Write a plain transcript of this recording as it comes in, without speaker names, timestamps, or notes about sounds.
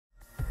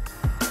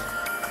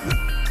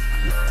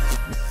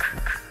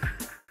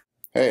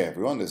Hey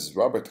everyone, this is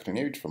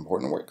Hryniewicz from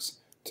Hortonworks.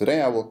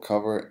 Today I will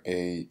cover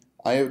a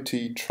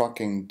IoT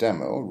trucking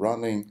demo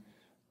running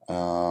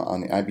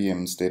on the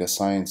IBM's data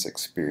science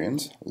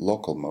experience,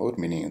 local mode,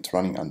 meaning it's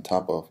running on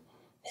top of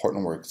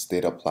Hortonworks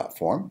data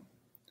platform.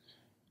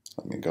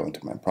 Let me go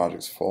into my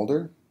projects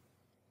folder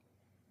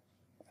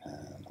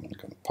and I'm going to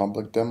go to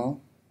public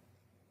demo.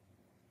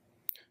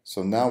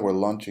 So now we're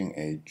launching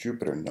a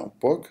Jupyter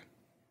notebook.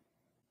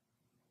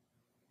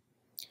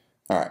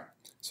 Alright,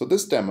 so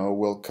this demo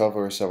will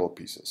cover several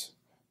pieces.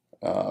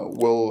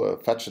 We'll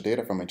fetch the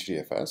data from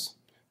HDFS,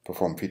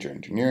 perform feature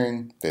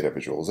engineering, data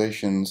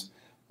visualizations,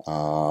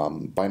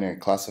 binary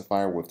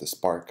classifier with the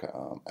Spark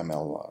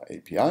ML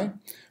API.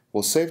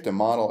 We'll save the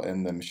model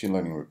in the machine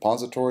learning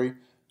repository.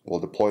 We'll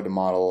deploy the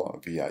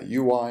model via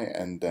UI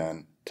and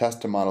then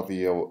test the model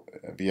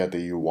via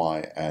the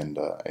UI and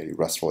a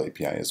RESTful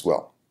API as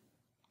well.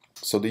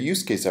 So the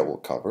use case that we'll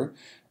cover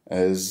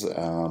is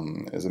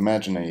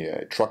imagine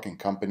a trucking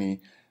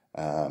company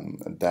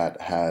that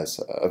has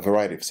a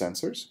variety of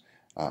sensors.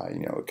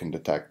 It can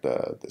detect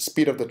the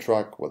speed of the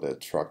truck, whether the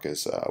truck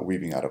is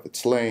weaving out of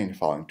its lane,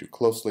 following too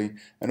closely,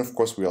 and of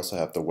course we also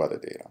have the weather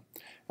data.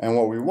 And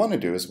what we want to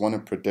do is want to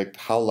predict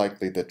how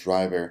likely the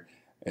driver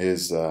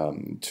is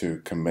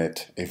to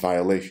commit a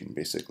violation,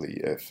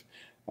 basically if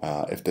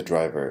the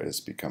driver has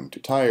become too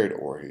tired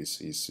or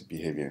he's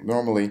behaving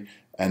normally,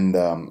 and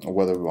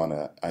whether we want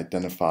to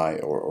identify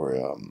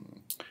or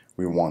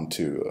we want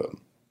to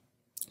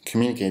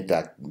communicate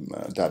that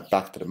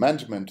back to the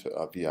management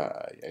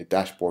via a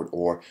dashboard,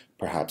 or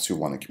perhaps we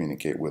want to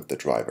communicate with the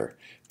driver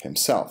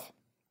himself.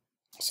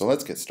 So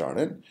let's get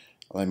started.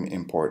 Let me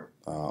import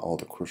all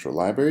the crucial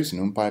libraries,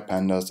 NumPy,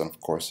 Pandas, and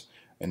of course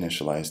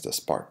initialize the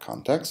Spark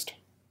context.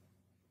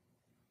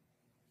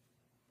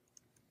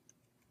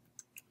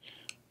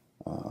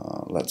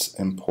 Let's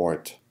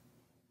import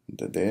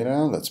the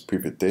data. Let's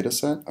preview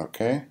dataset.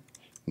 Okay.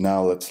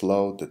 Now let's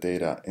load the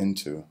data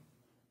into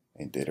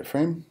a data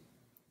frame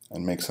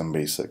and make some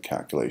basic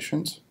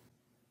calculations.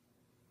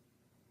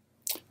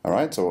 All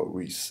right. So what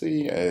we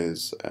see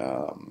is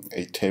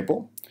a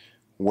table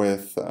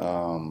with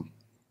headers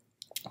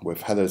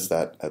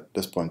that at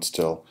this point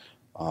still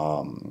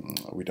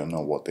we don't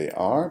know what they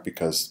are,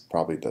 because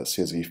probably the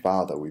CSV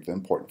file that we've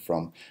imported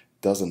from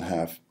doesn't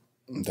have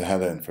the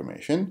header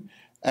information.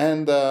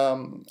 And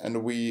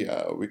we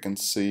can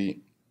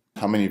see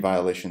how many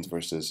violations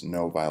versus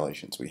no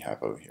violations we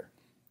have over here.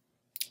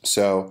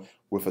 So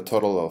with a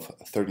total of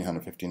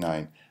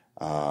 1,359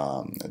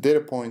 data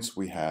points,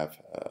 we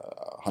have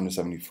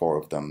 174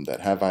 of them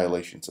that have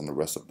violations, and the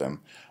rest of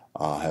them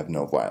have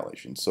no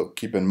violations. So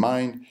keep in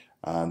mind,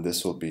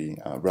 this will be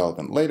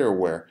relevant later,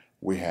 where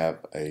we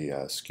have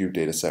a skewed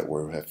data set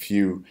where we have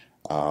few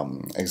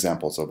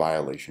examples of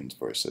violations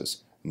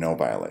versus no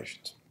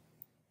violations.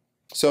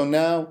 So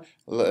now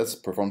let's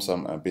perform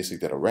some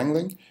basic data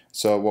wrangling.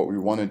 So what we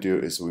want to do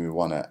is we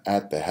want to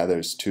add the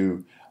headers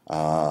to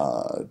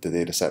the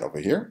data set over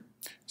here,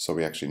 so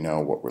we actually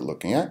know what we're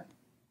looking at.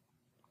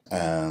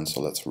 And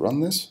so let's run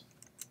this.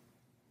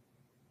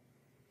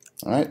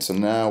 All right, so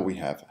now we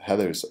have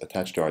headers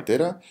attached to our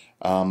data.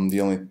 The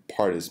only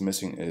part is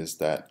missing is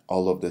that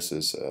all of this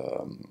is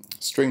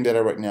string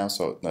data right now.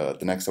 So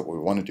the next step we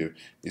want to do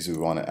is we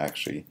want to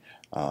actually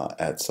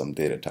add some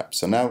data types.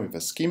 So now we have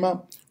a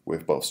schema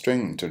with both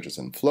string, integers,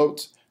 and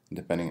floats,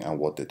 depending on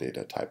what the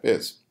data type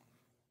is.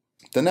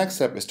 The next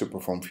step is to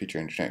perform feature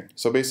engineering.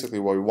 So basically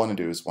what we want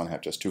to do is want to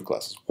have just two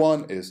classes.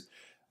 One is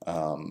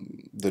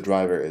the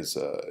driver is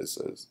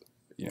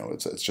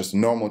it's just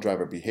normal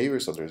driver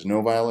behavior, so there's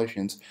no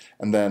violations,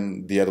 and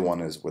then the other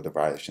one is where the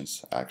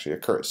violations actually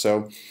occur.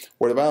 So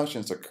where the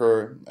violations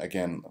occur,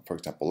 again, for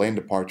example, lane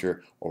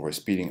departure,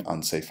 overspeeding,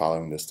 unsafe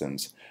following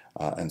distance,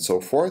 and so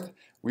forth,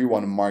 we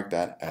want to mark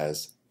that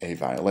as a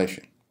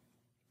violation.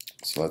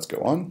 So let's go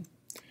on,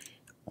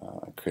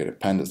 create a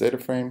pandas data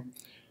frame.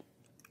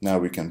 Now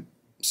we can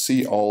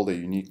see all the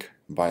unique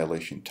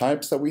violation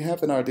types that we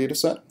have in our data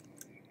set.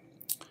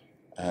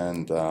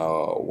 And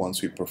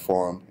once we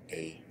perform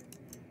a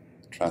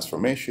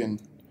transformation,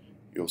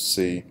 you'll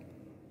see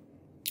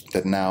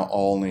that now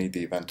only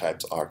the event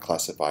types are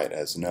classified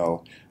as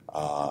no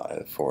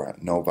for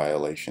no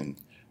violation,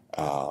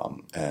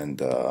 or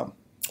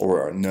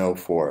no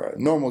for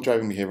normal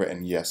driving behavior,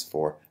 and yes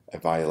for a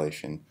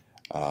violation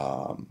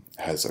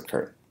has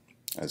occurred,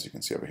 as you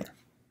can see over here.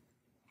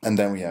 And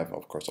then we have,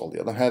 of course, all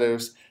the other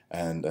headers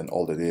and then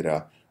all the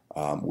data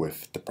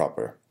with the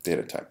proper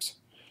data types.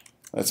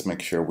 Let's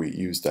make sure we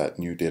use that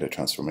new data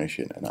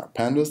transformation in our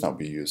pandas. That will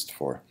be used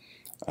for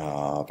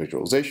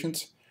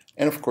visualizations.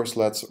 And of course,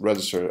 let's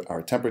register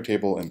our template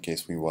table in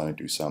case we want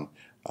to do some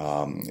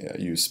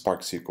use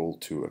Spark SQL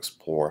to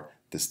explore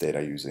this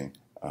data using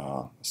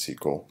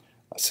SQL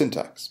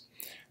syntax.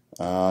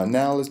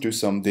 Now let's do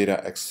some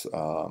data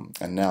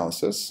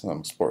analysis, some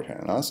export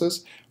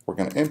analysis. We're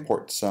going to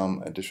import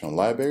some additional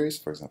libraries,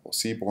 for example,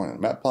 Seaborn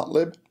and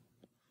Matplotlib.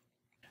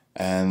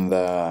 And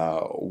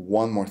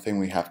one more thing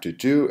we have to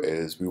do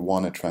is we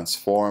want to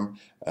transform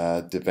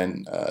the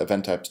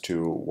event types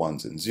to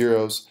ones and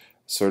zeros.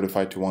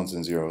 certified to ones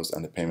and zeros,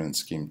 and the payment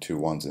scheme to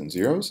ones and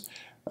zeros,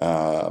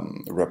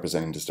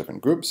 representing these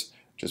different groups,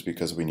 just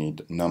because we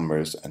need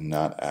numbers and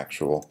not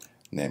actual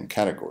name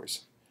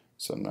categories.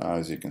 So now,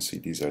 as you can see,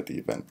 these are the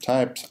event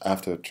types.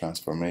 After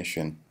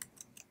transformation,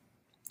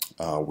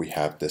 we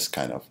have this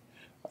kind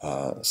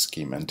of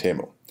scheme and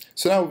table.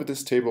 So now with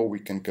this table, we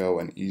can go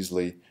and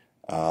easily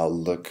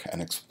look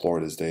and explore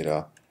this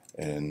data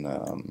in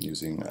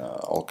using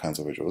all kinds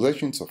of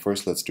visualization. So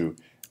first, let's do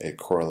a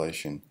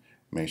correlation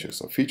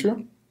matrix of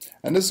feature.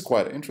 And this is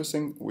quite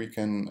interesting. We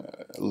can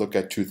look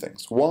at two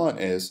things. One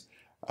is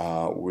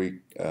we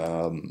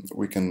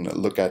can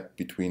look at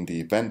between the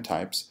event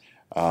types,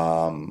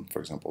 for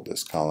example,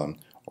 this column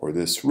or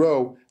this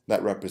row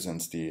that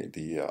represents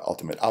the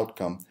ultimate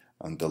outcome,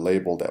 and the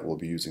label that we'll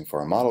be using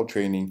for our model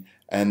training,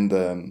 and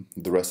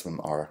the rest of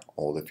them are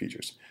all the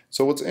features.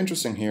 So what's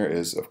interesting here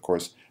is, of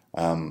course,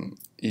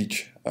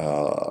 each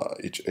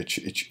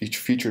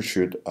feature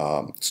should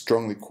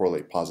strongly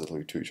correlate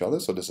positively to each other.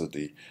 So this is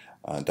the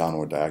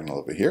downward diagonal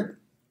over here.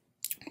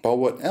 But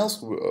what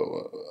else?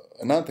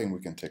 Another thing we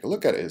can take a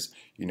look at is,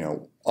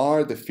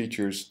 are the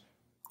features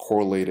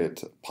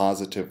correlated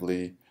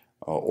positively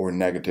or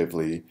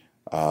negatively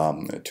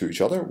to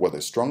each other,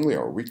 whether strongly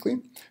or weakly?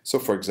 So,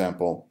 for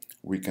example,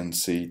 we can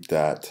see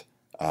that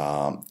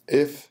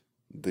if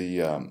the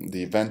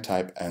event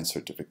type and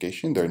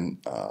certification, they're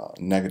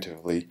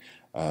negatively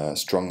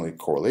strongly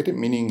correlated,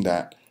 meaning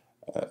that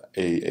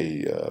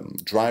a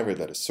driver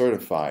that is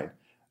certified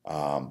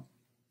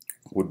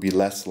would be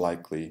less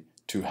likely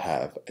to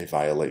have a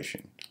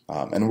violation.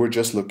 And we're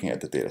just looking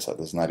at the data set.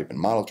 This is not even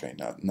model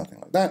trained, nothing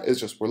like that.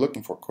 It's just we're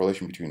looking for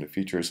correlation between the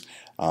features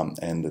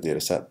and the data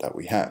set that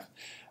we have.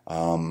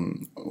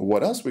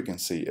 What else we can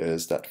see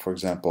is that, for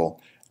example,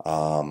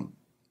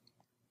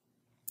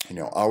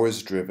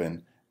 hours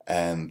driven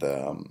and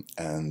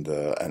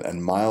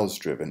miles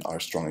driven are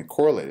strongly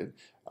correlated,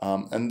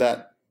 and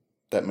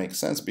that makes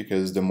sense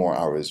because the more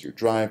hours you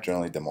drive,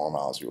 generally the more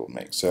miles you will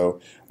make. So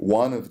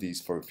one of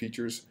these four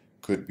features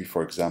could be,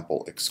 for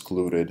example,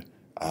 excluded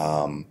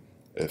from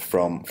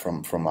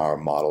our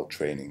model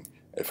training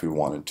if we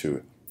wanted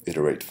to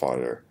iterate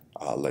further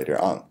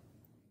later on.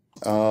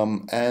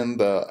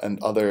 And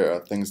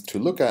other things to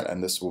look at,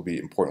 and this will be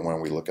important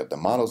when we look at the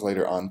models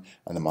later on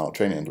and the model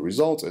training and the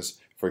results, is,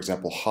 for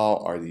example, how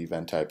are the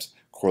event types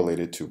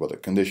correlated to weather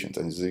conditions?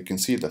 And as you can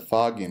see, the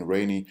foggy and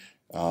rainy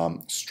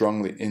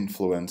strongly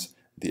influence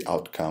the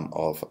outcome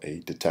of a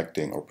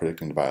detecting or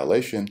predicting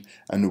violation,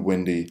 and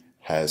windy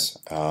has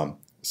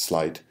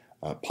slight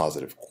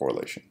positive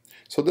correlation.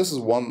 So this is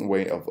one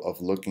way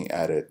of looking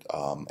at it,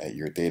 at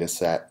your data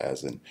set,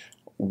 as in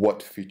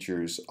what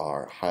features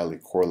are highly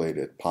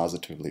correlated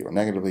positively or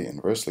negatively,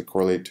 inversely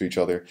correlated to each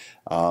other,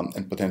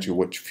 and potentially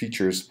which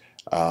features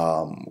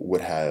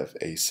would have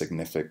a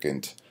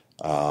significant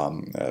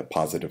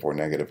positive or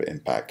negative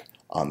impact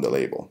on the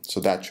label. So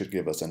that should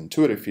give us an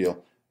intuitive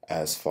feel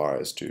as far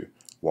as to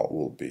what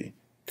will be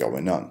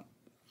going on.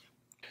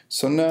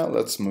 So now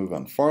let's move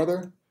on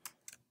farther.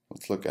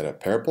 Let's look at a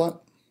pair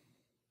plot.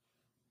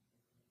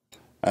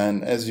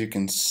 And as you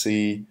can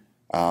see,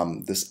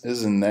 this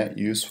isn't that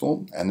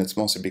useful, and it's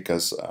mostly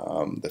because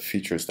the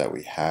features that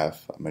we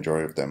have, a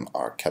majority of them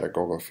are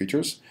categorical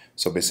features,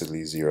 so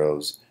basically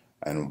zeros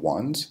and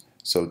ones,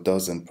 so it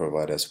doesn't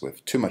provide us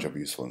with too much of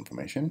useful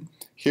information.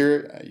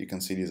 Here you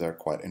can see these are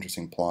quite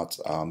interesting plots.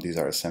 These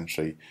are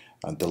essentially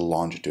the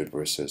longitude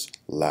versus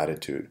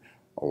latitude,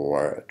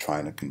 or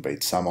trying to convey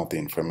some of the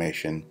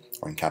information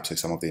or encapsulate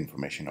some of the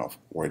information of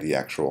where the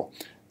actual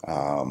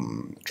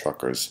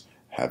truckers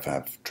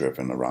have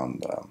driven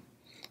around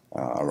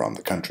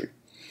the country.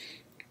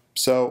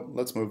 So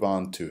let's move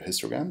on to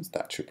histograms.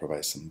 That should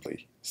provide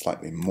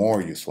slightly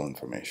more useful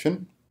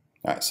information.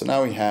 All right, so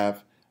now we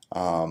have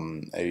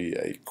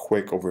a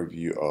quick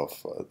overview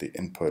of the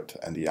input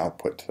and the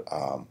output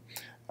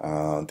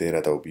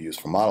data that will be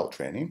used for model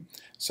training.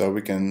 So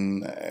we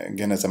can,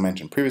 again, as I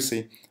mentioned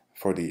previously,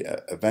 for the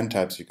event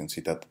types, you can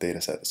see that the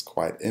data set is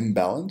quite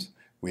imbalanced.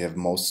 We have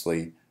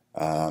mostly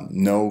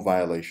no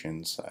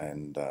violations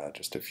and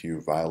just a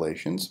few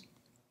violations.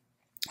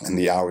 And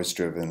the hours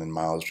driven and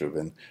miles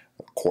driven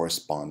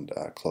correspond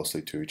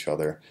closely to each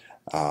other.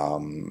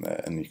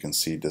 And you can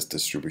see this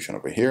distribution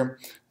over here.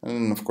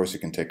 And of course, you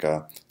can take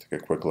a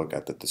quick look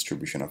at the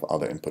distribution of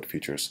other input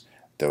features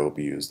that will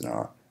be used in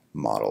our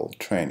model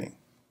training.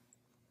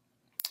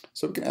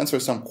 So we can answer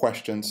some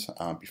questions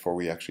before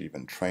we actually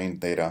even train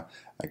data.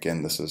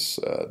 Again, this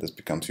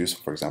becomes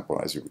useful. For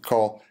example, as you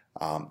recall,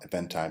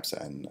 event types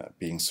and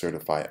being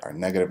certified are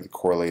negatively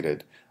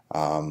correlated,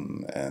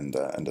 and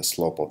the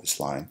slope of this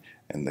line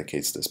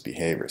indicates this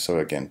behavior. So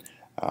again,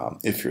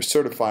 if you're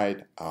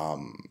certified,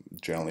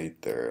 generally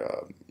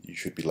you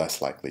should be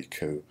less likely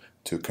to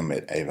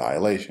commit a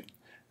violation.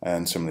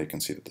 And similarly, you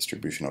can see the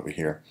distribution over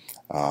here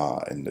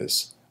in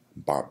this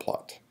bar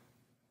plot.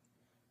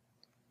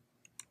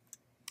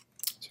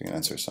 So you can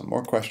answer some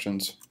more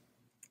questions.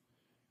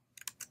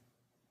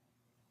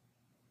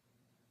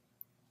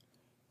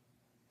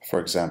 For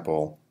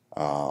example,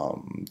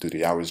 Do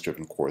the hours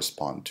driven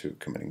correspond to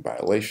committing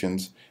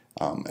violations?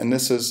 And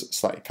this is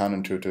slightly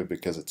counterintuitive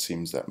because it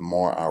seems that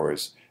more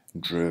hours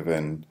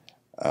driven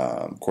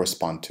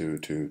correspond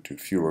to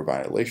fewer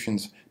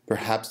violations.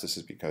 Perhaps this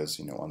is because,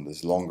 on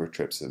these longer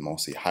trips, they're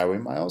mostly highway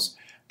miles,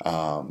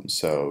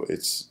 so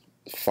it's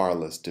far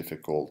less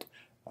difficult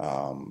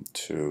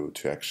to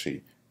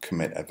actually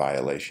commit a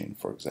violation.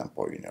 For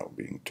example,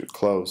 being too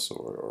close,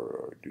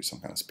 or do some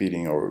kind of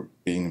speeding, or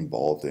being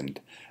involved in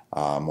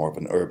more of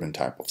an urban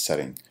type of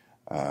setting,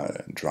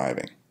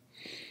 driving.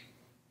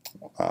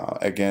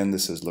 Again,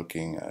 this is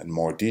looking at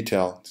more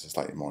detail. This is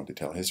slightly more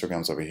detailed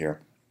histograms over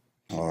here,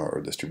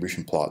 or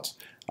distribution plots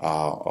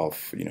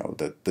of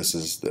that this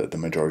is the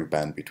majority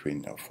band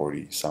between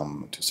 40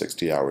 some to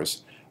 60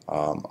 hours,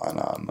 and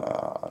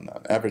on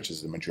average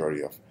is the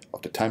majority of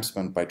the time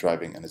spent by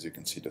driving. And as you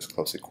can see, this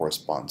closely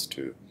corresponds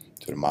to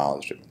the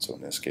miles driven. So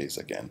in this case,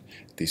 again,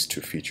 these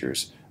two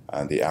features,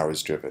 the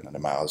hours driven and the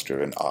miles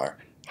driven, are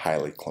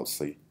highly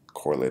closely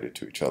correlated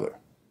to each other.